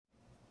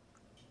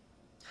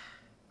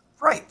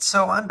Alright,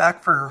 so I'm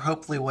back for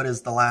hopefully what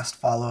is the last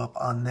follow-up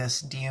on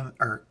this Game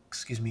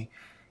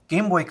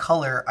Boy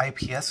Color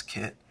IPS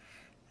kit.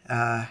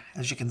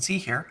 As you can see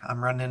here,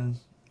 I'm running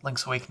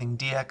Link's Awakening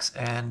DX,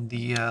 and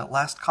the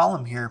last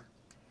column here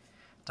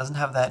doesn't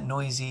have that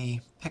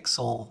noisy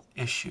pixel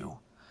issue.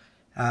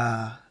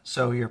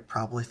 So you're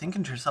probably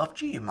thinking to yourself,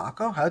 gee,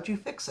 Mako, how'd you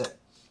fix it?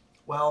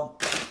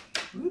 Well,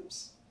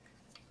 oops.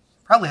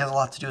 Probably has a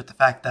lot to do with the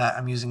fact that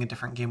I'm using a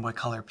different Game Boy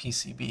Color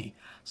PCB.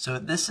 So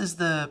this is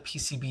the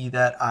PCB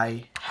that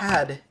I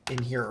had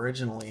in here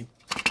originally,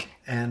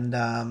 and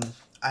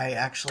I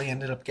actually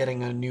ended up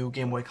getting a new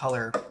Game Boy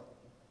Color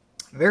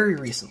very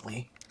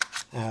recently,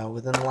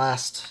 within the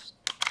last,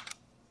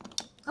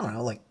 I don't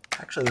know, like,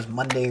 actually it was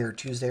Monday or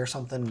Tuesday or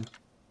something.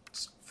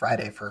 It's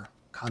Friday for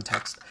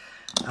context.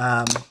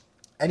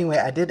 Anyway,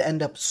 I did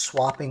end up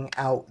swapping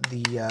out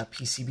the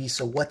PCB,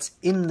 so what's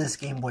in this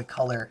Game Boy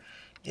Color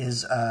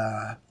is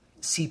a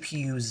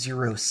CPU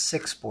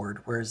 06 board,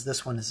 whereas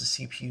this one is a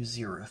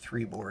CPU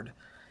 03 board.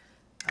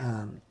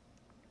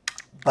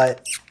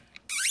 But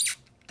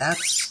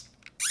that's...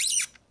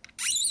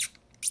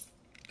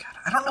 God,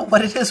 I don't know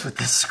what it is with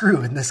this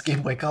screw in this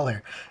Game Boy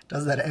Color. It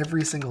does that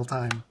every single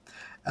time.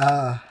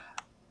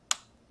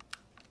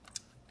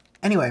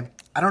 Anyway,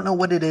 I don't know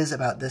what it is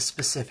about this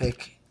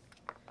specific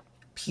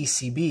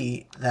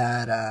PCB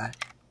that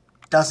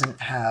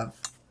doesn't have...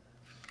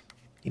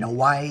 You know,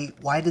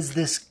 why does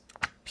this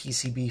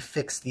PCB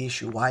fix the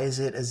issue? Why is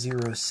it a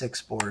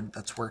 06 board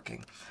that's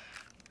working?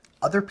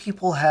 Other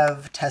people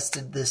have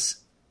tested this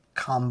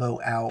combo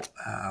out,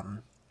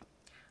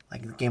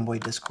 like Game Boy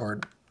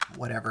Discord,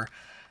 whatever,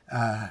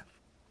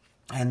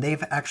 and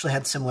they've actually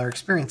had similar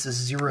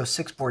experiences.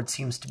 06 board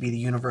seems to be the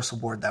universal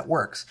board that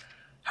works.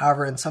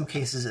 However, in some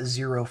cases,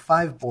 a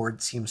 05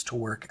 board seems to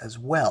work as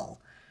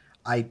well.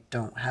 I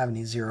don't have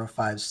any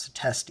 05s to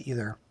test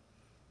either.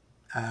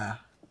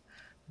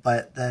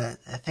 But the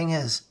thing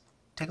is,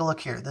 take a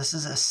look here. This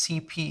is a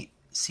CPU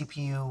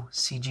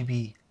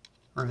CGB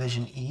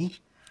revision E.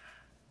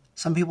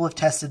 Some people have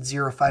tested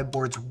 05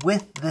 boards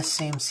with this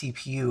same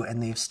CPU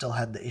and they've still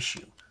had the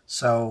issue.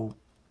 So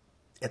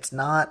it's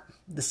not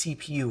the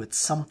CPU, it's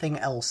something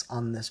else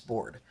on this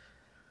board.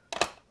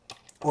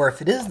 Or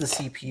if it is the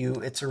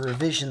CPU, it's a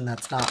revision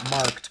that's not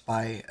marked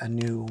by a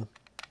new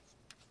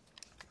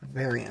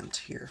variant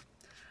here.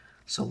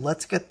 So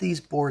let's get these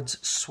boards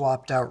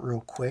swapped out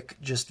real quick.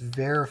 Just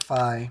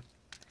verify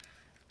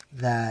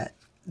that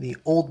the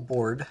old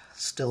board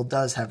still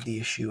does have the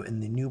issue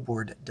and the new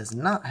board does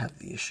not have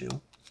the issue.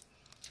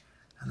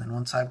 And then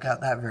once I've got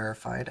that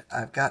verified,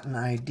 I've got an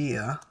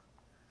idea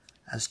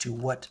as to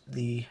what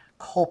the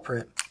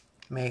culprit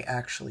may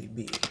actually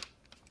be.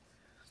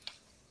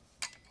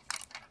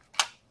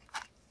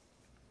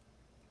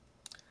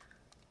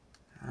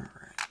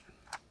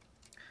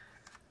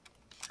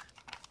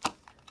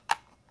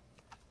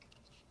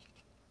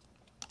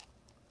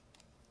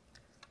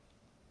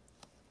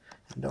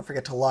 And don't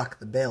forget to lock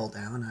the bail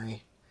down.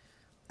 I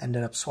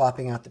ended up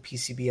swapping out the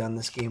PCB on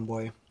this Game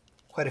Boy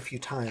quite a few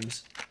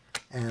times,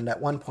 and at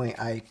one point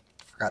I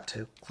forgot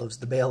to close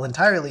the bail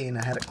entirely and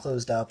I had it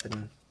closed up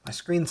and my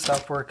screen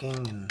stopped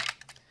working and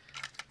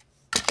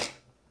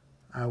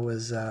I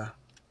was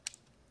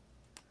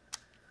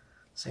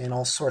saying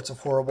all sorts of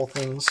horrible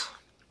things.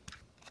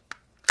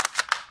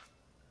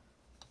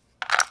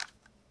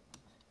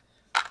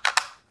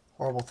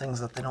 Horrible things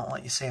that they don't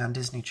let you say on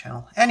Disney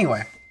Channel.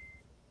 Anyway.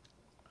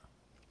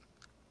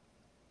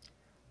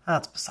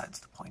 That's besides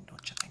the point,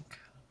 don't you think?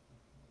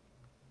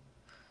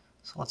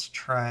 So let's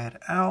try it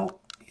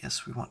out.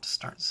 Yes, we want to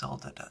start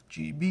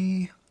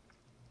Zelda.gb.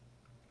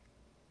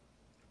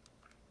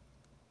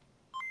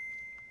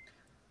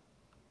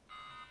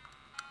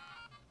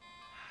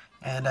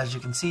 And as you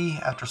can see,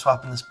 after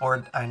swapping this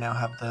board, I now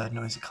have the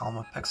noisy column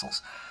of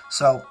pixels.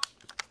 So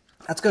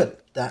that's good.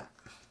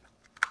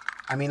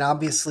 I mean,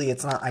 obviously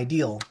it's not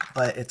ideal,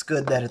 but it's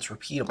good that it's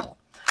repeatable.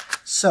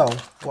 So,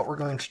 what we're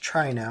going to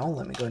try now,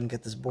 let me go ahead and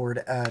get this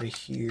board out of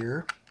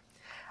here.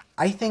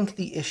 I think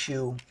the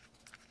issue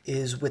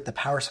is with the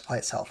power supply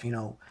itself. You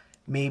know,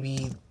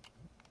 maybe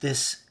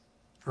this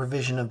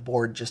revision of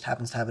board just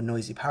happens to have a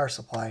noisy power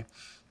supply,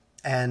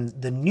 and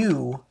the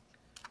newer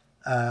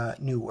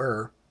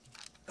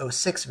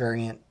 06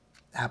 variant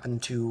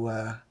happened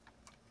to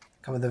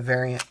come with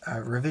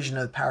a revision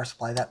of the power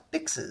supply that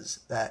fixes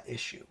that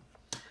issue.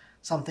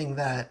 Something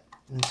that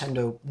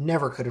Nintendo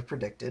never could have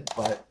predicted,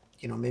 but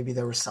you know, maybe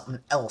there was something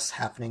else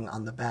happening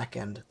on the back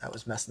end that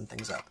was messing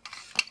things up.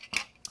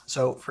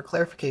 So, for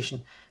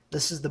clarification,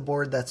 this is the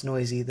board that's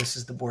noisy, this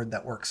is the board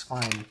that works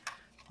fine.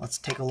 Let's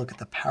take a look at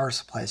the power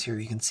supplies here.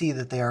 You can see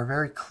that they are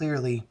very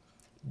clearly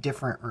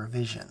different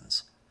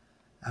revisions.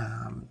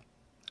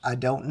 I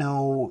don't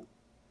know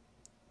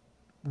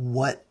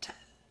what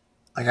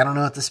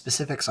the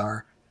specifics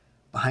are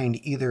behind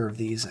either of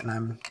these, and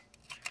I'm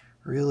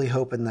really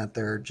hoping that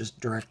they're just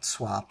direct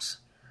swaps.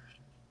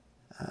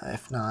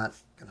 If not,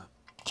 I'm gonna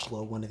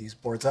blow one of these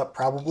boards up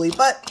probably,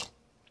 but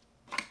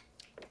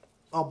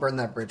I'll burn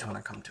that bridge when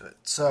I come to it.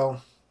 So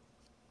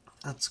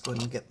let's go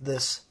ahead and get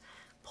this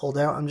pulled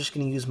out, I'm just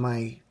going to use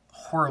my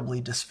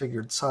horribly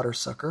disfigured solder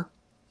sucker.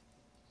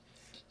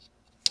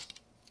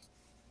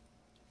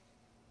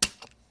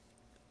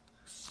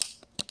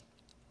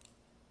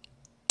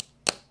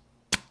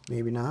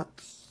 Maybe not.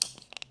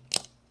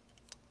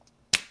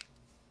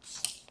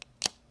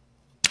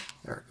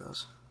 There it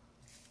goes.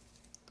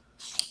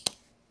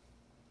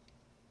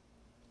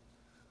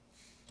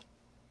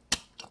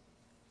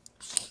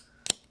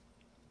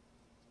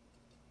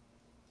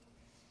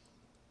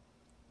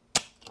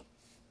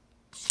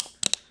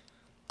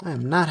 I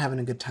am not having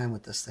a good time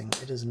with this thing.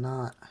 It is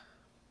not.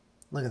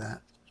 Look at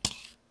that.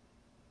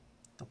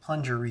 The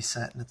plunger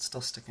reset and it's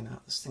still sticking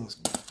out. This thing's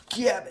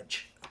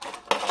garbage.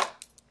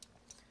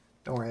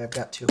 Don't worry, I've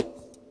got two.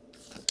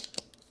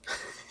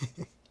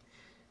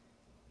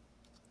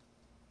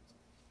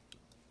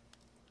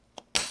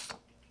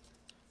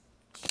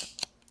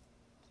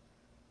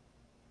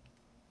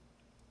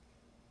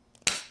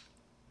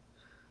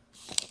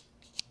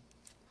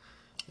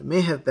 It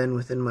may have been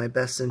within my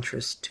best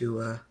interest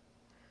to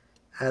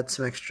add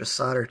some extra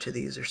solder to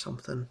these or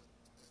something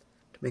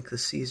to make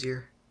this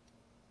easier.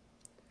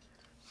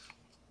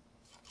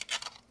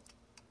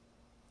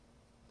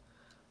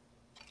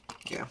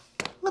 Yeah,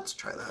 let's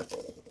try that,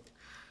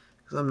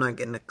 because I'm not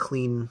getting a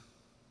clean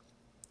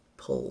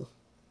pull.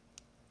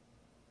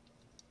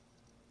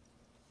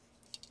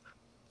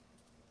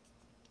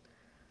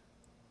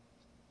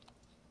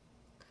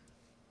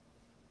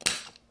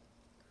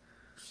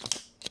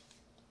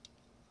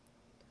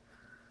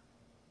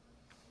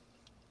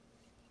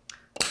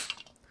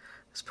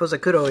 I suppose I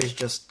could always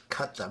just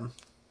cut them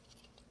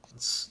and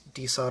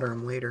desolder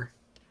them later.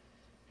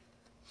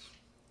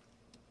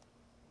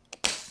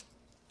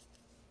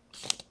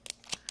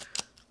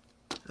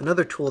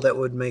 Another tool that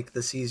would make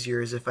this easier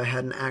is if I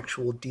had an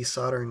actual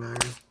desoldering iron.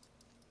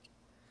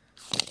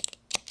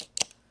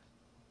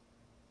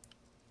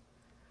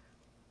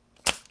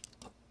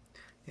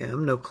 Yeah,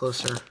 I'm no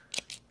closer.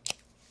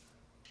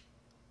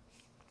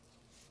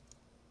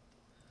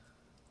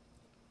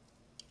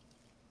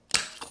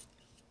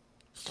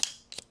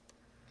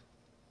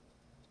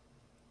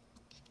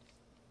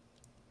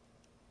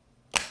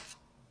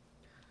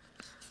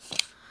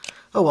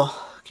 Oh well,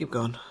 keep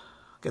going.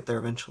 I'll get there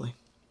eventually.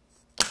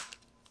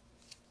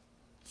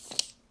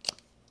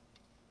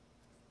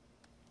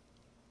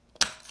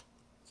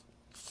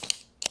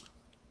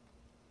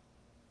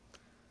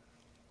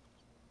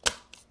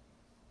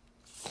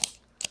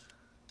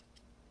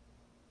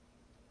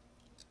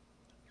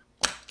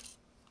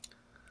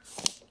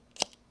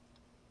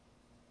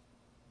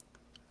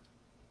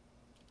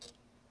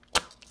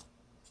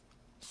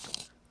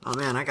 Oh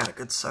man, I got a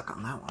good suck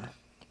on that one.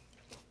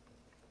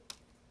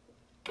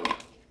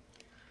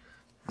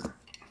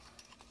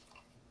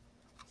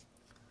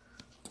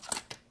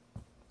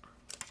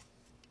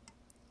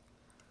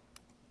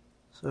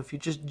 So if you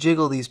just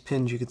jiggle these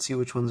pins, you can see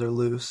which ones are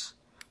loose.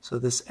 So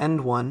this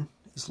end one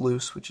is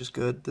loose, which is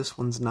good. This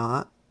one's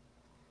not.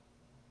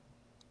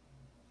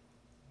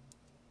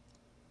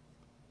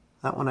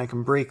 That one I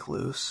can break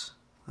loose.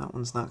 That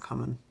one's not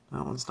coming.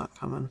 That one's not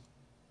coming.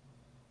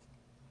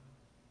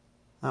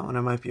 That one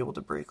I might be able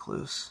to break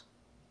loose.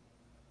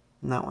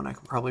 And that one I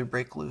can probably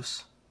break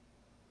loose.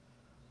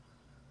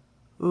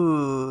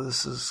 Ooh,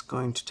 this is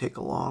going to take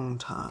a long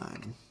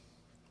time.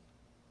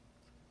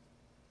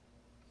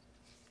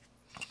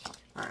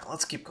 Alright,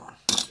 let's keep going.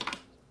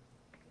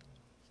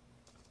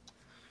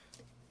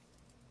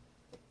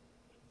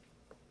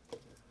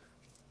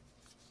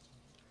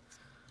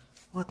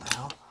 What the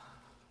hell?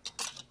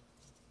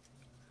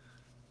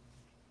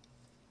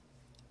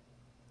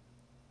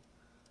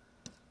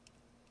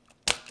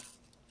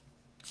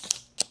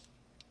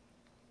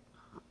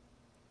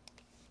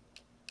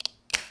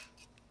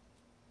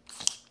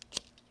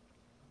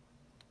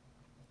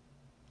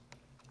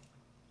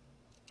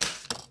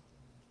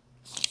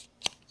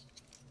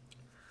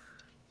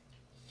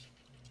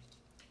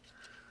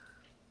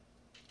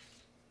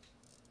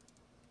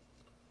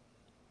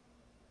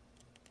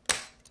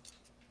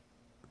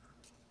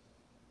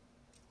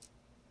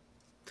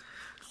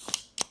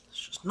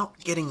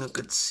 Not getting a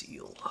good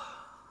seal.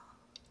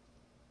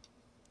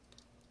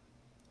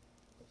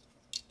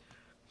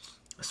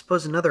 I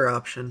suppose another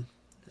option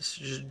is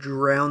to just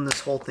drown this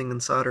whole thing in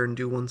solder and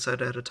do one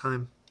side at a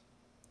time.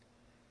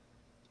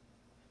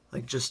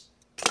 Like just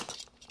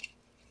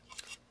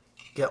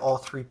get all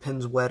three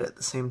pins wet at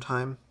the same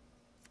time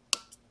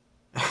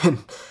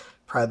and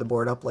pry the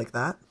board up like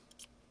that.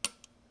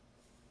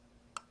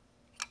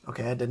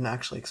 Okay, I didn't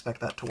actually expect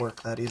that to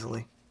work that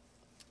easily.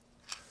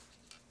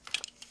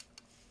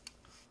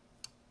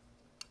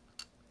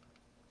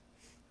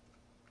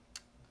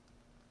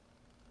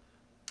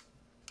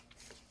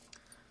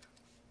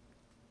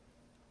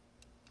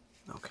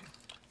 Okay.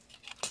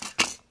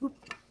 Oop.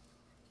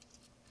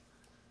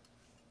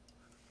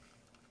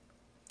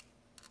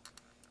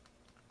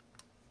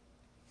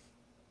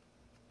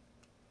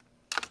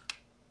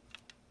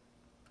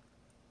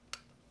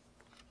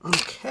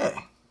 Okay.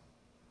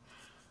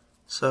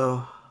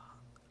 So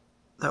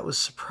that was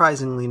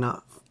surprisingly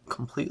not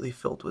completely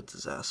filled with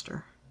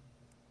disaster.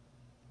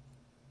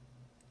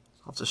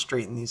 I'll have to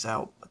straighten these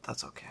out, but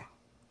that's okay.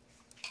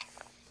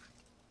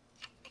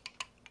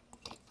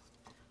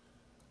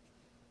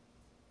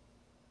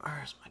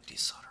 Where's my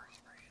desoldering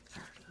spray?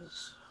 There it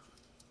is.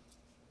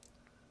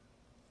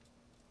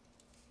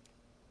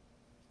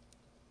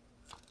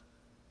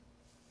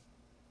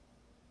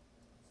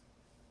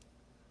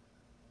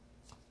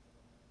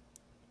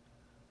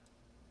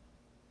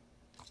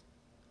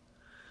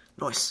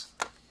 Nice.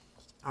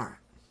 Alright,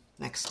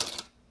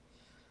 next.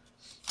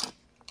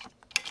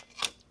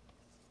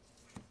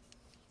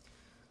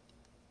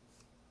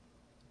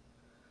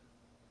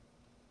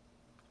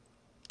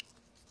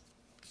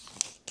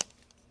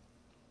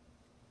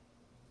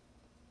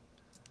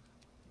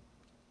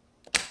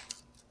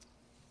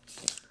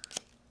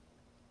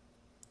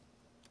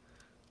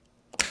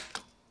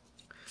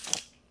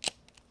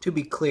 To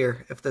be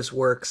clear, if this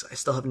works, I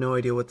still have no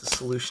idea what the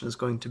solution is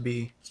going to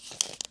be,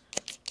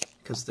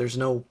 because there's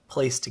no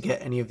place to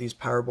get any of these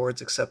power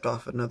boards except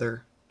off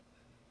another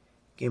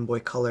Game Boy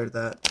Color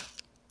that,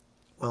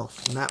 well,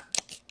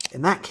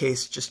 in that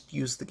case, just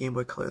use the Game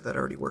Boy Color that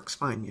already works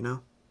fine, you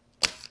know?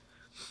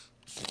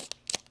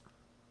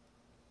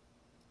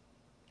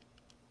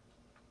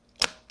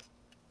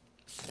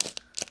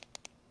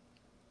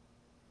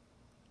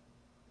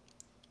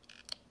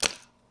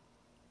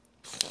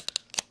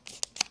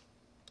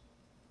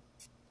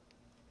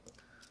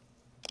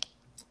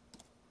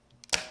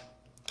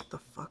 What the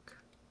fuck?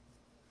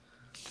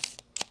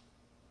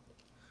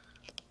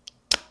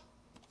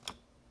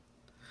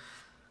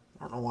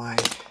 I don't know why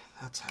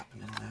that's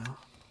happening now.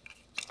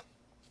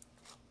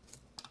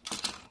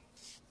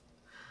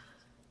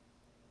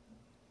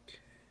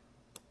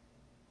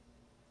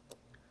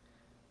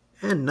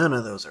 And none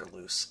of those are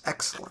loose.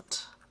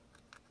 Excellent.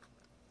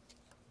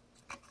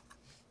 I'm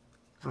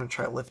going to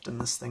try lifting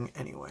this thing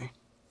anyway.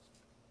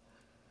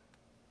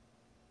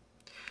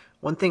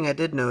 One thing I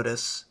did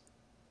notice,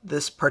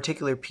 this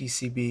particular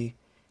PCB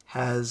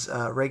has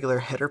regular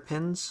header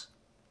pins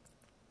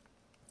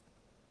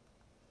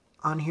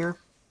on here.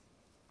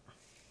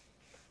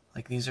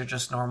 Like these are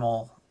just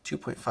normal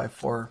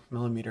 2.54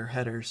 millimeter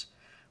headers,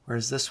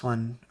 whereas this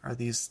one are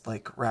these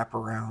like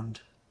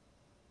wraparound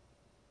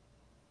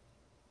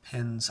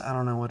pins. I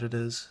don't know what it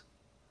is,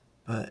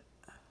 but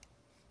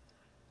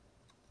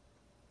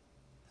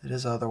it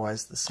is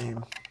otherwise the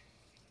same.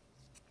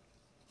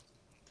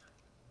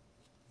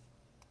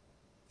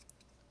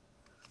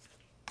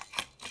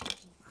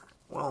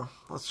 Well,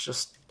 let's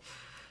just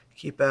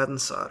keep adding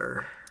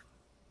solder.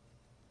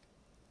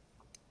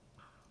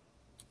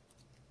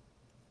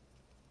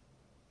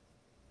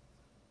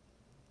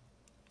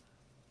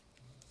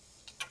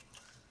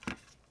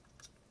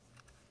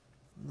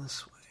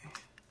 This way.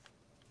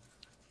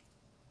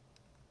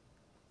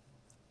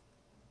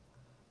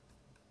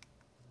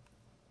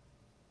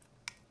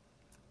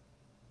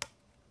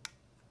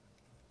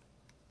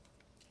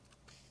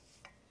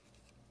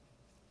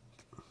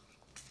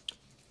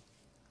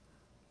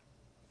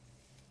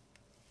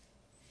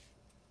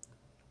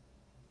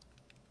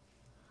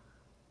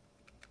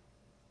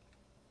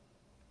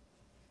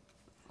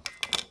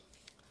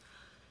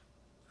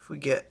 If we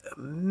get a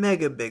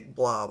mega big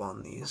blob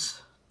on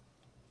these,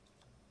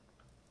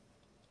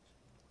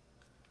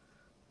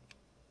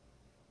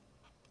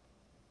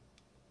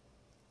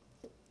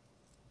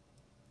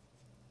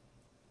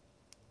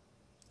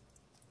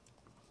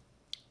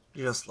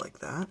 just like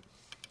that.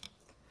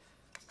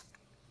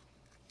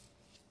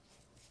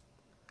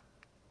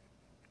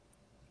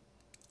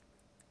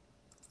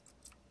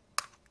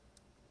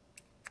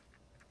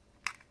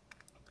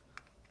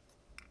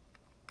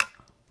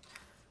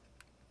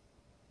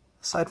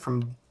 Aside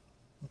from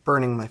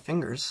burning my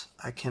fingers,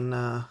 I can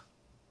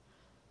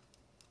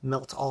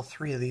melt all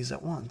 3 of these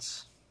at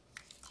once.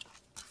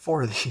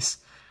 4 of these.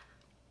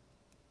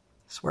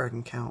 I swear I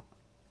can count.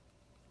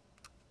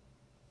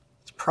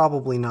 It's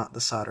probably not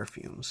the solder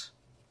fumes.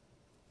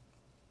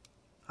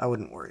 I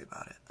wouldn't worry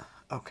about it.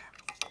 Okay.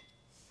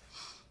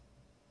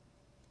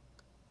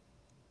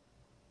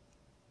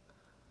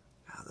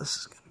 God, this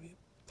is going to be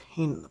a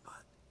pain in the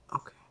butt.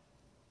 Okay.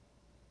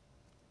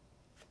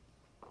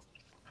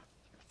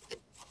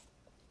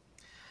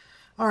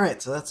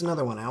 Alright, so that's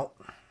another one out.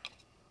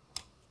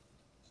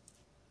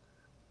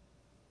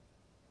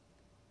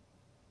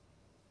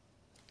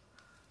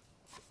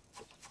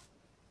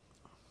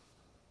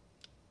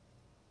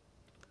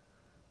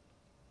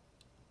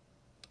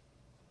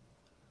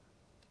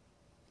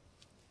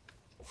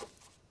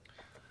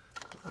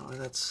 Oh,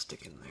 that's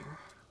sticking there.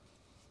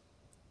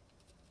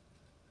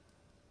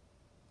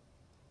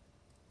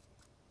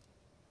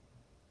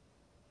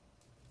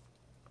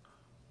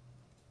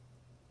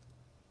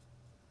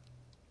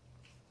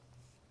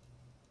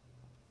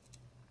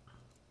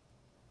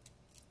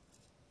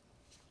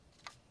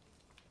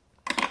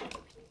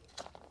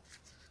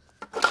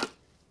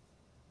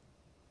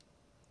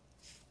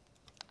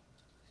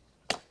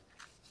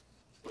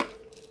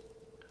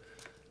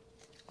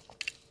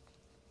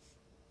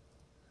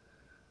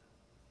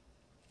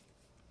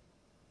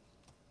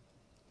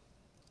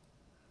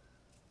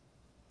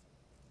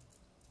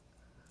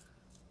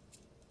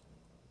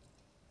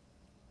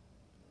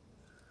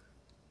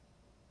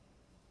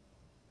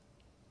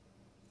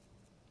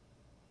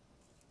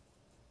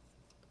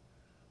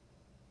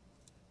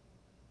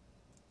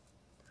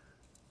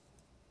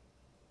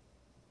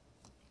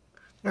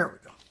 There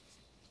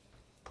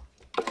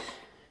we go.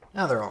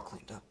 Now they're all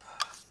cleaned up.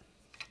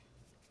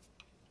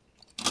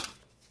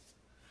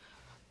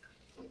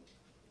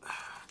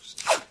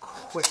 Just a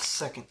quick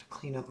second to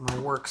clean up my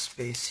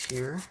workspace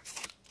here.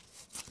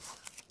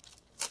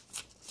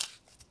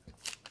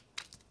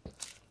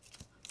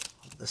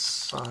 The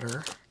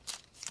solder.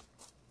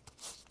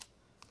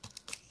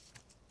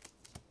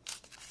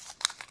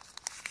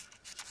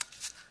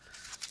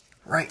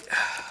 Right,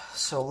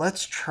 so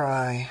let's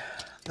try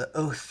the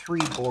 03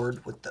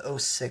 board with the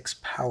 06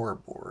 power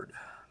board.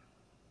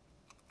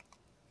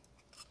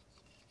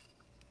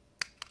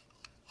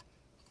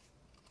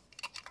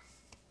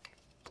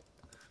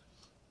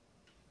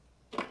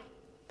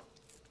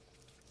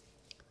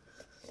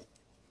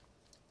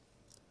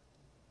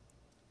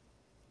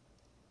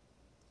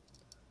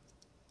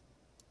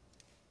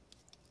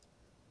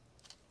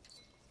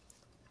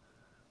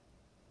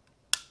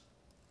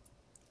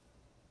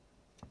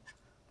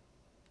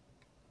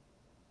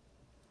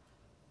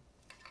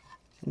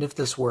 And if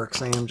this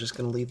works, I am just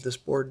going to leave this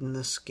board in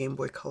this Game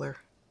Boy color.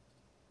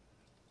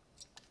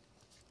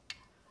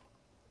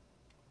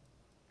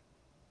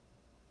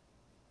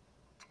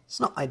 It's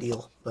not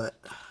ideal, but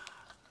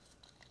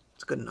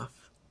it's good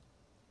enough.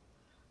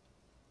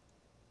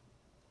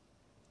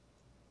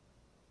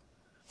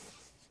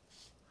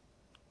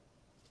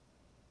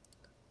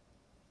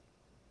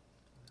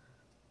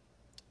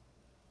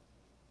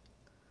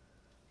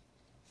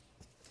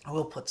 I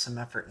will put some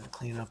effort into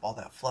cleaning up all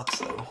that flux,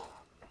 though.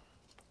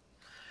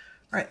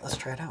 Alright, let's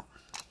try it out.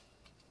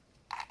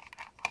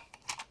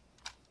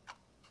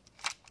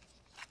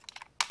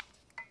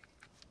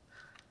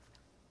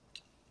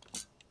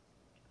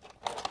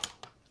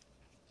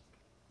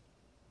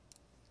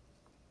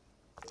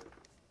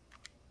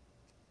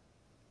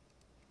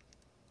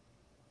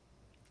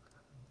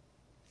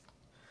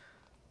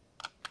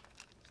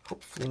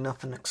 Hopefully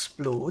nothing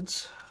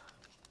explodes.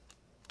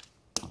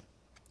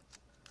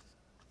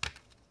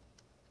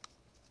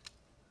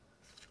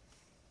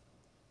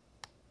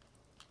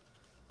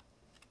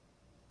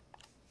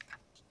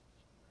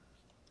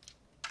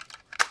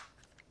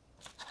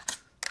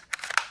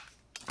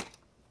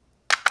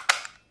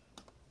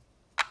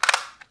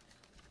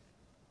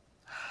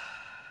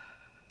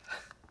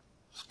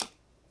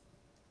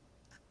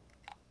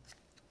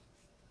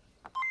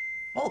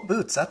 Well, it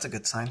boots, that's a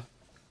good sign.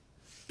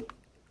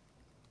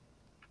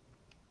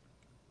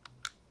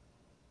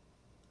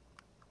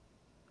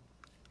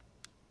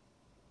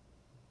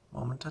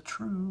 Moment of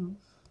truth.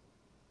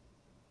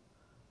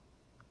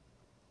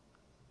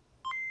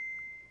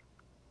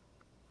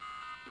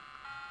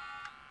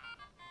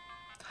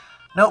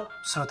 Nope,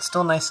 so it's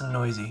still nice and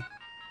noisy.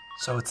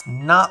 So it's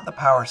not the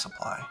power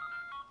supply.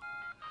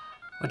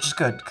 Which is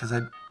good, because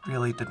I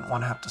really didn't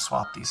want to have to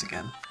swap these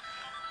again.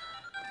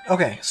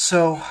 Okay,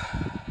 so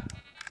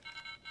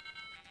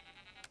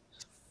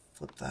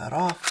flip that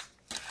off.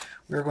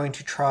 We're going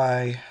to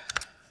try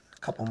a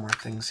couple more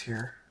things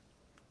here.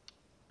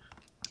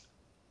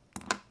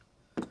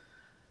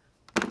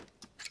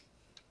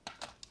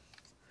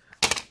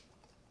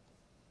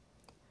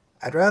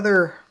 I'd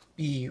rather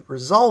be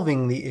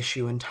resolving the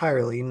issue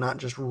entirely, not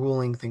just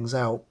ruling things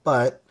out,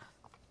 but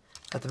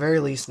at the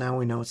very least now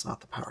we know it's not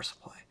the power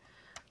supply.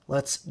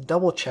 Let's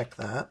double check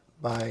that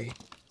by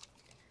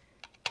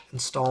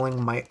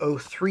installing my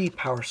 03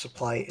 power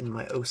supply in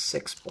my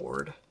 06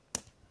 board.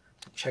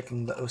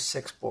 Checking the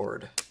 06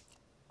 board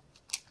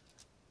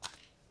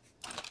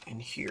in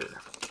here.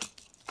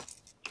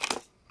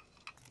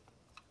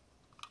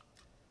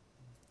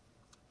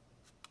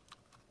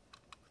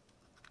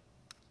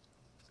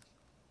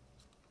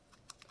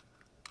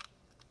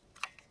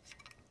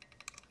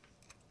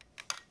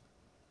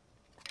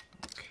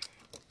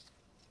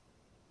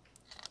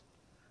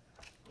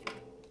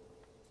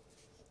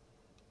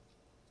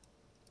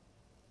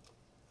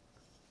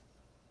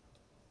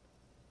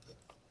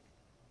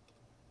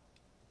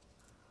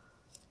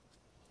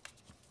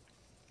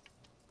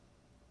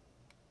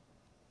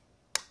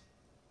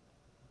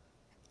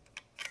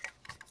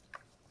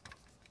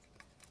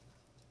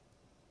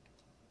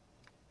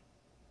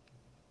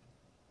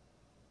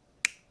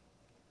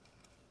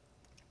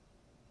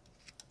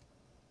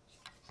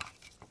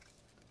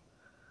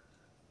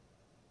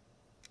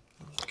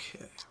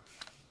 Okay.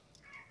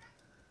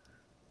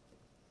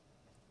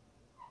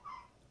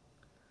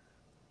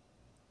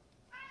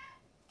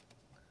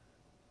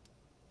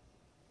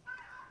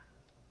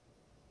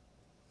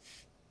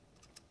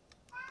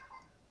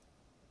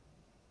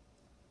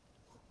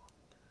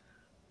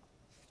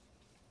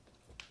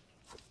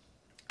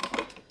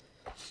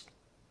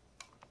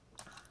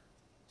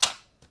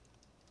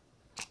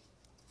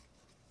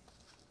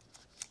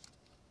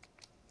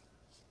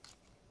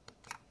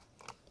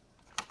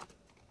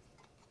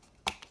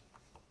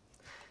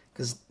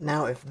 Because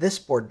now if this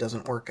board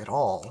doesn't work at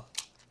all,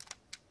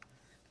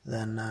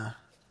 then it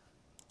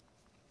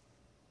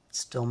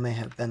still may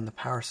have been the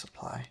power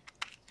supply.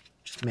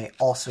 Just may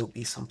also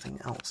be something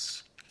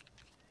else.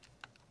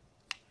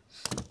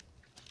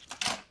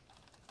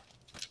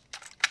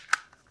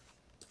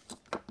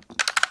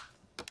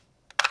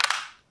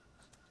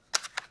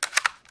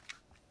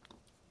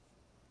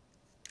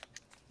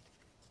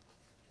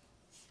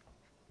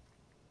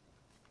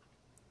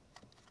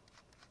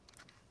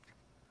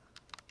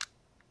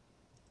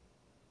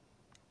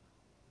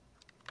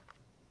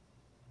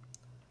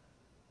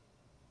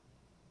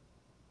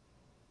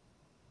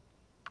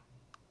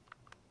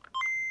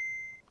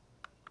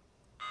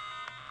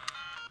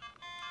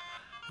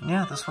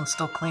 yeah, this one's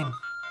still clean.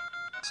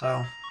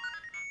 So,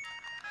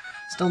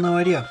 still no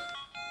idea.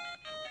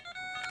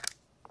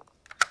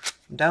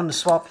 I'm down to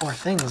swap more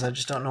things, I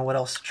just don't know what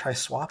else to try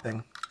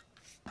swapping.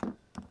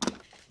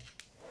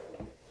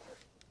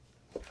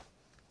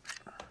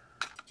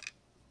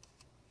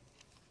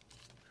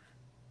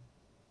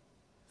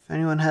 If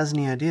anyone has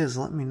any ideas,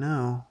 let me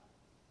know.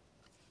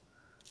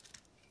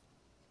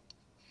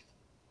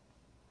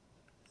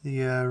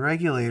 The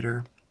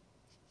regulator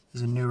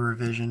is a new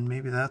revision.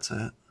 Maybe that's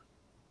it.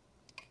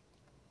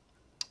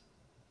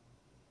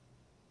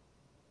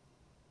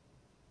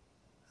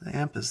 The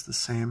amp is the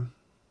same.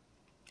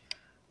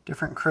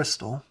 Different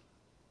crystal.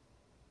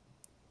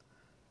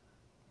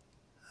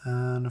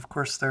 And of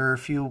course there are a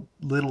few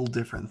little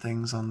different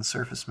things on the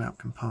surface mount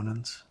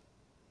components.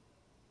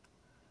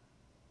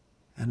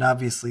 And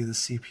obviously the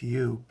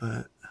CPU,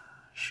 but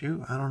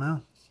shoot, I don't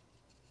know.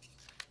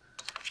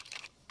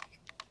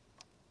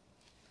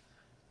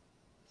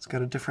 It's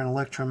got a different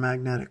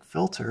electromagnetic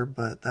filter,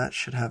 but that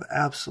should have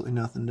absolutely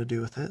nothing to do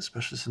with it,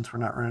 especially since we're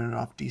not running it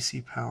off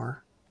DC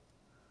power.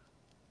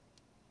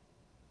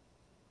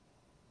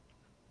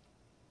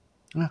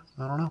 Yeah,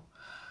 I don't know.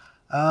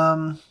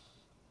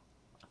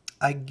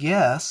 I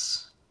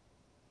guess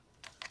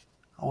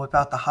I'll whip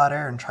out the hot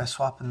air and try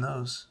swapping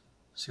those.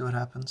 See what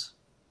happens.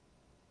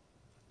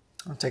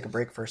 I'll take a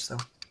break first, though.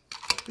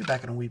 Be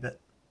back in a wee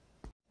bit.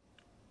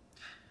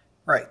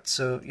 Right,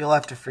 so you'll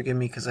have to forgive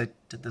me because I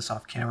did this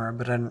off camera,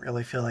 but I didn't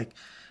really feel like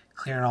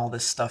clearing all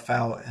this stuff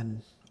out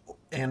and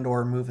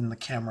or moving the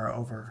camera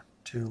over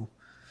to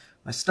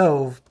my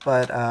stove,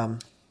 but I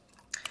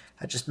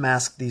just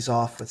masked these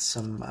off with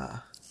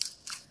some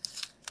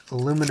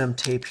aluminum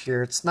tape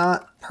here. It's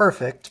not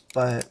perfect,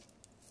 but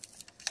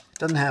it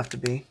doesn't have to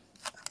be.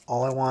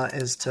 All I want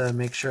is to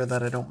make sure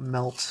that I don't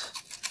melt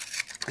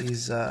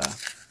these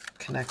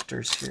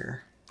connectors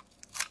here.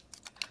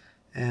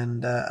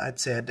 And I'd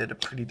say I did a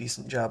pretty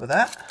decent job of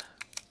that.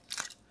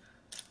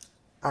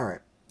 Alright,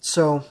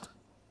 so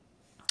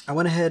I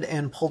went ahead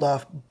and pulled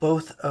off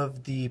both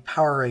of the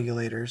power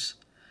regulators.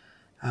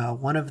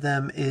 One of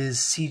them is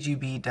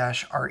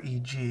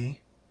CGB-REG,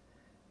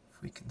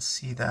 if we can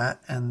see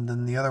that, and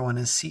then the other one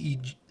is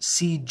CGB-REGA.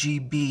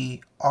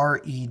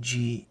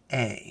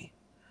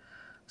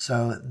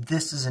 So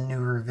this is a new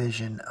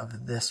revision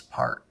of this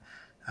part.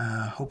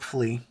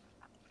 Hopefully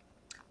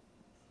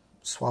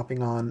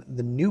swapping on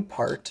the new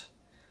part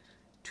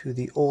to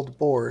the old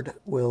board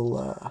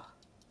will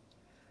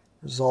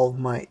resolve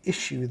my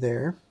issue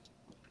there.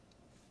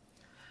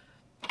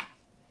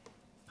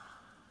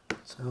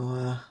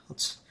 So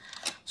let's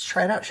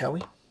try it out, shall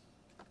we?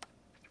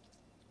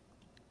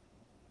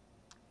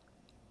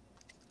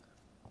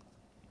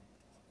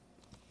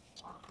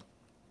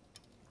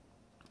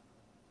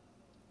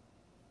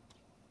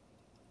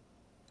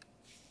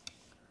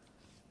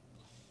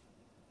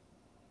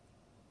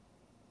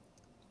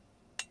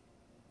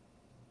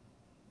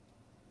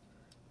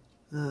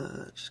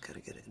 Just gotta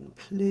get it in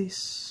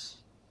place.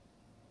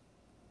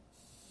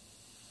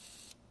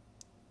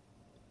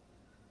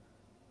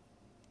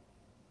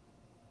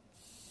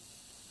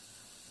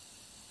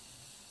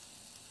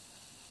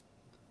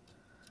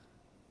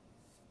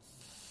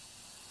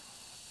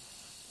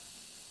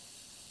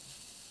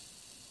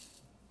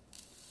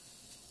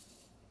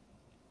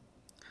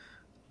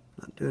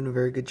 Not doing a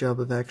very good job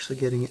of actually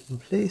getting it in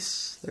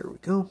place. There we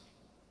go.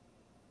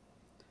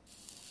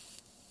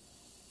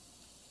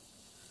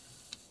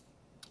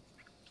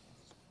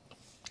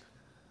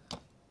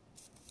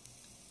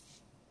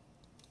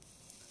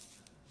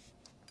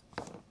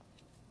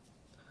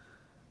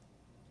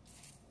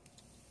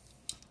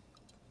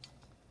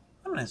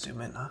 I'm gonna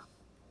zoom in, huh?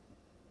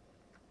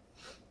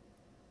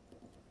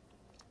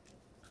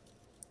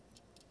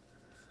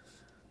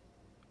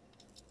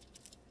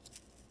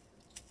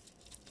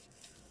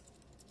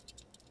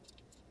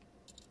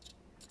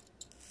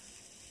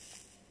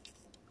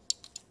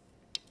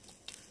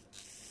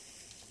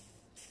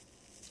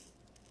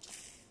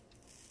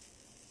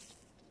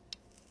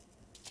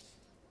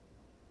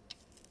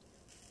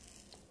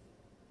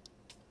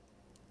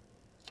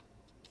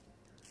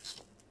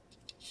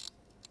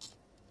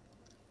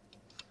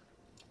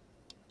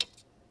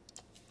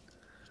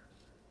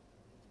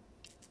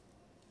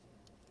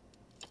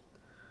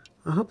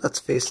 I hope that's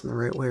facing the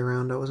right way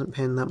around. I wasn't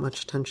paying that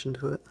much attention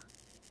to it.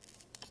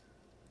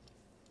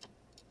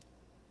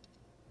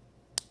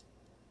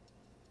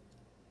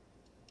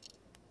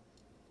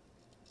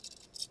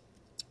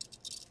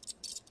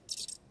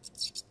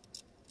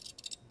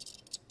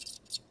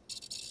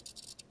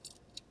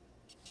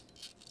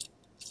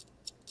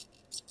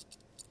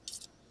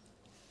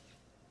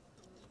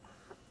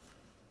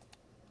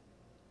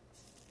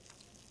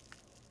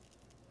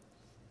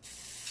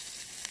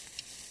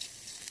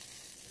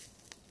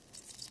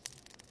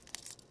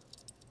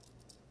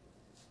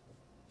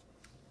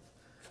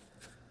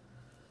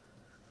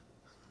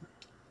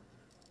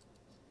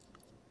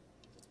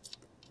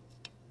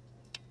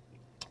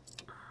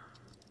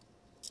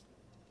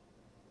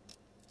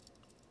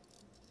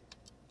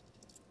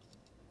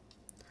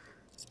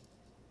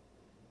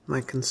 My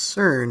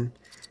concern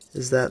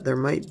is that there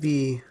might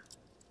be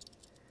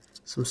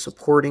some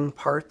supporting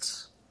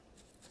parts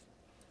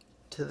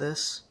to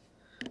this.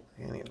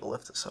 I need to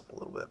lift this up a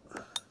little bit.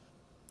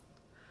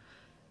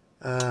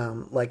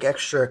 Like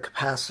extra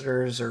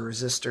capacitors or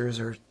resistors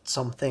or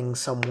something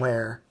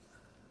somewhere.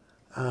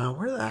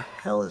 Where the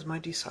hell is my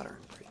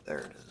desoldering plate? There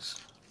it is.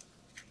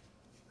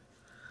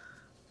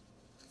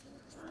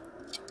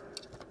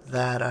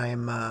 That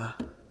I'm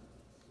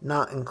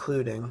not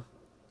including.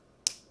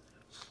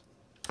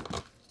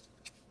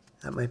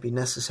 That might be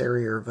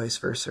necessary or vice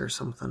versa or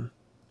something.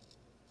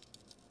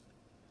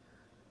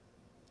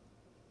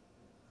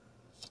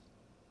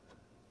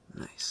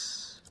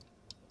 Nice.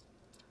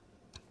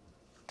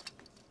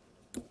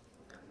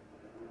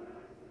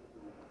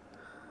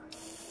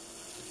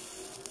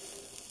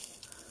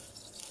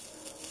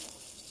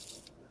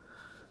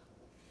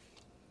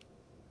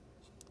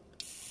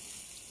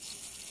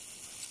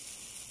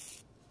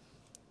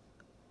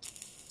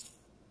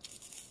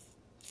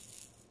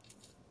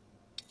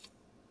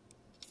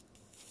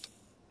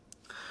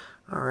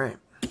 All right.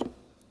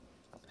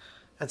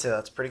 I'd say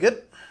that's pretty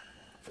good.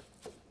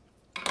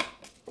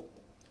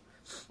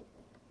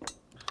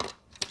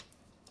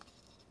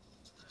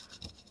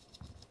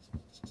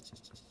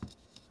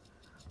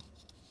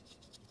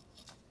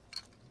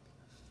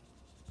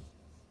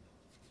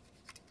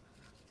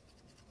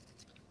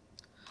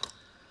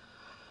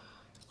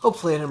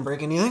 Hopefully I didn't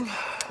break anything.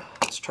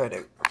 Let's try it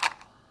out.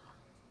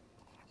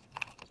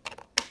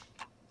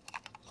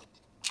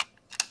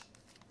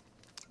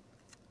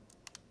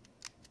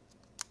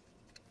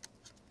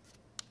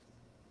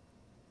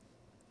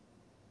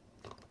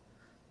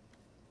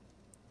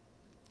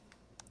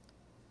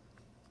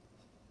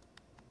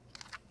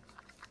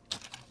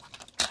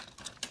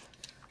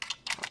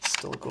 That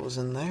still goes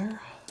in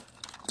there,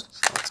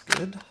 so that's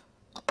good.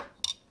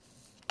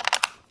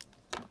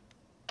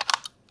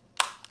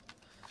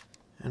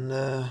 And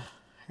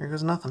here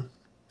goes nothing.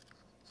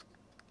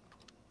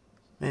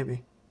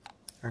 Maybe.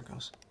 There it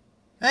goes.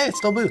 Hey, it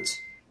still boots.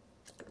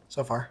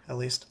 So far, at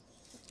least.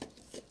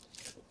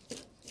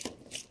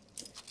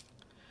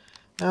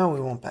 No, we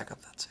won't back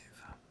up that save.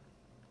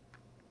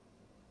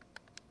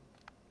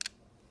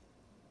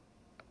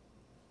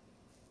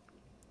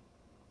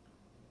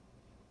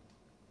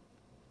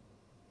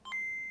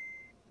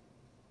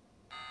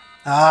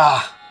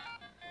 Ah!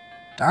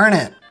 Darn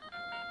it!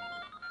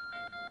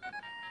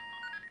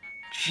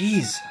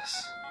 Jesus.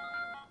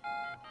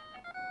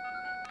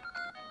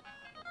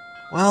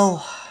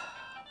 Well,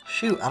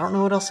 shoot, I don't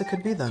know what else it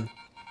could be then.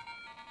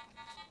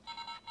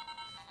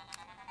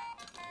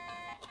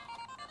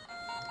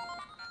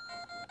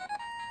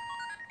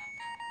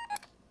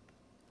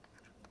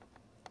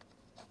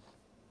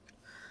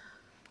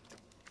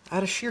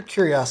 Out of sheer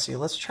curiosity,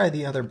 let's try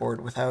the other board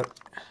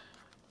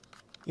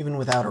even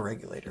without a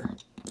regulator.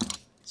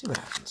 See what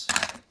happens.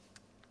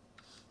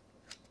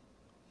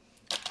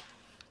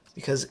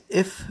 Because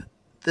if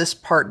this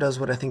part does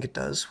what I think it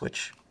does,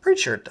 which I'm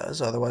pretty sure it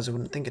does, otherwise I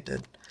wouldn't think it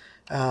did,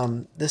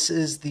 this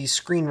is the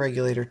screen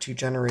regulator to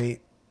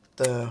generate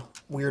the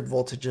weird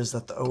voltages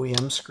that the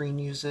OEM screen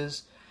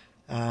uses,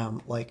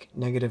 like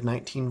negative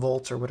 19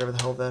 volts or whatever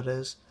the hell that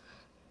is.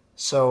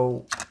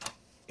 So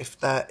if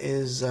that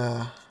is,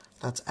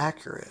 that's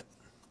accurate,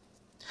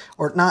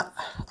 or not,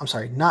 I'm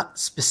sorry, not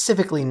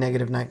specifically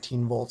negative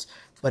 19 volts,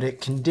 but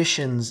it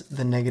conditions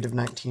the negative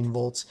 19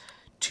 volts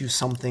to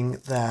something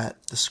that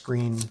the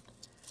screen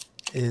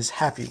is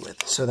happy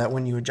with, so that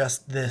when you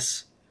adjust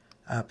this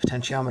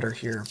potentiometer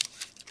here,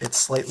 it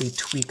slightly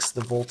tweaks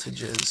the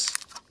voltages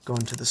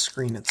going to the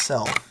screen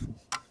itself.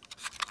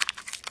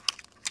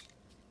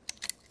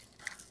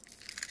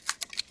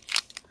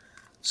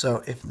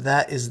 So if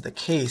that is the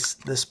case,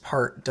 this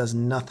part does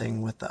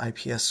nothing with the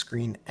IPS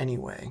screen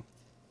anyway.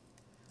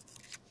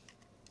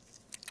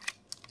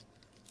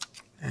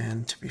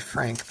 And to be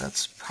frank,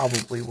 that's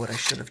probably what I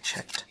should have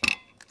checked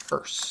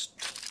first.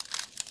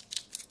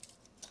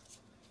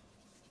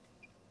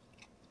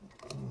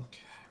 Okay.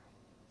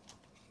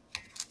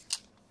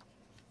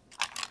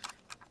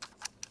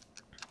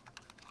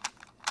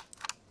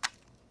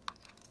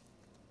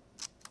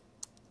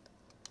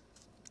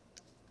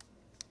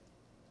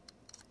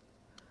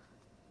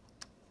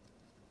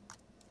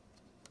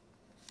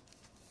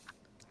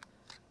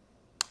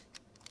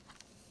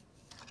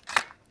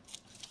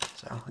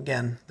 So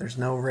again, there's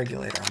no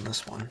regulator on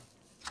this one.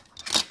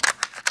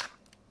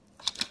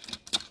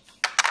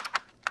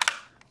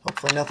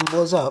 Hopefully nothing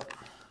blows up.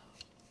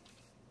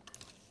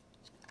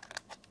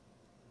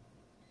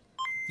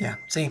 Yeah,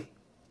 see?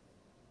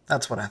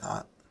 That's what I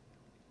thought.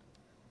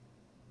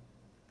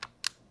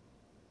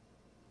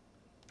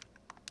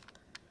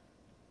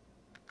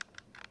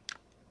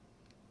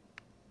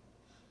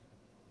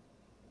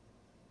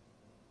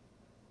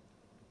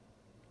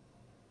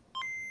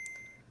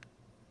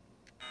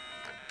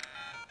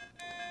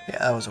 Yeah,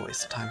 that was a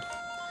waste of time.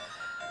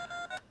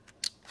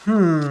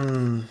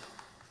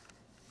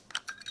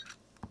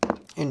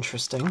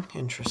 Interesting,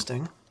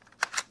 interesting.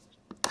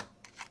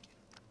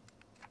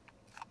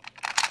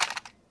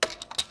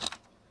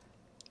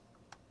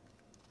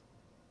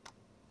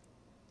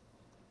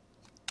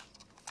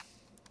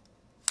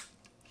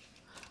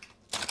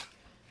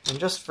 And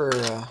just for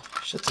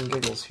shits and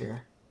giggles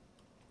here,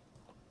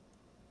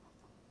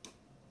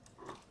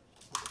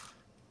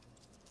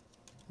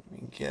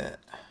 let me get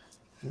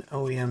an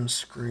OEM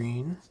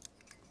screen.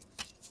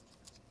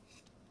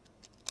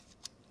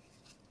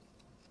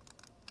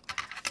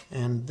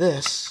 And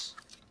this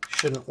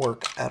shouldn't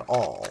work at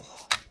all.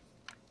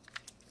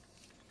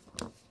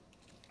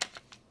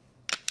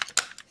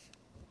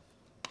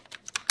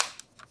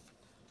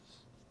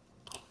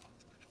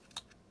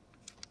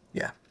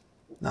 Yeah,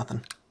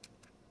 nothing.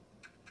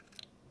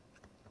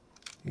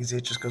 You can see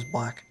it just goes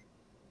black.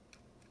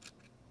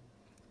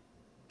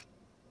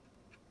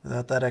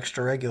 Without that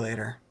extra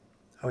regulator,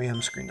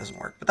 OEM screen doesn't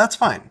work. But that's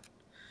fine.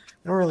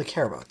 We don't really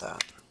care about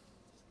that.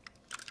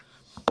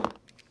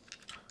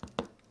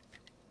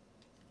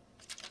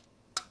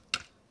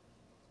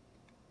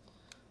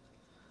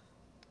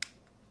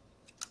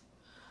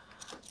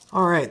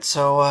 Alright,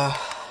 so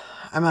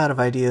I'm out of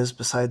ideas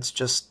besides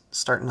just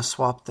starting to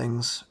swap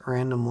things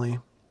randomly.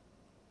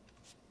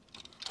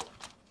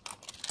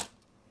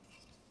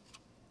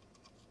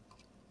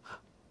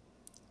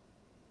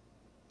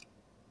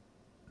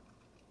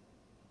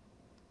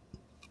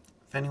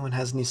 If anyone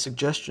has any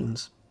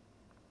suggestions,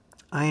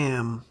 I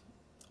am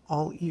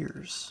all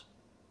ears.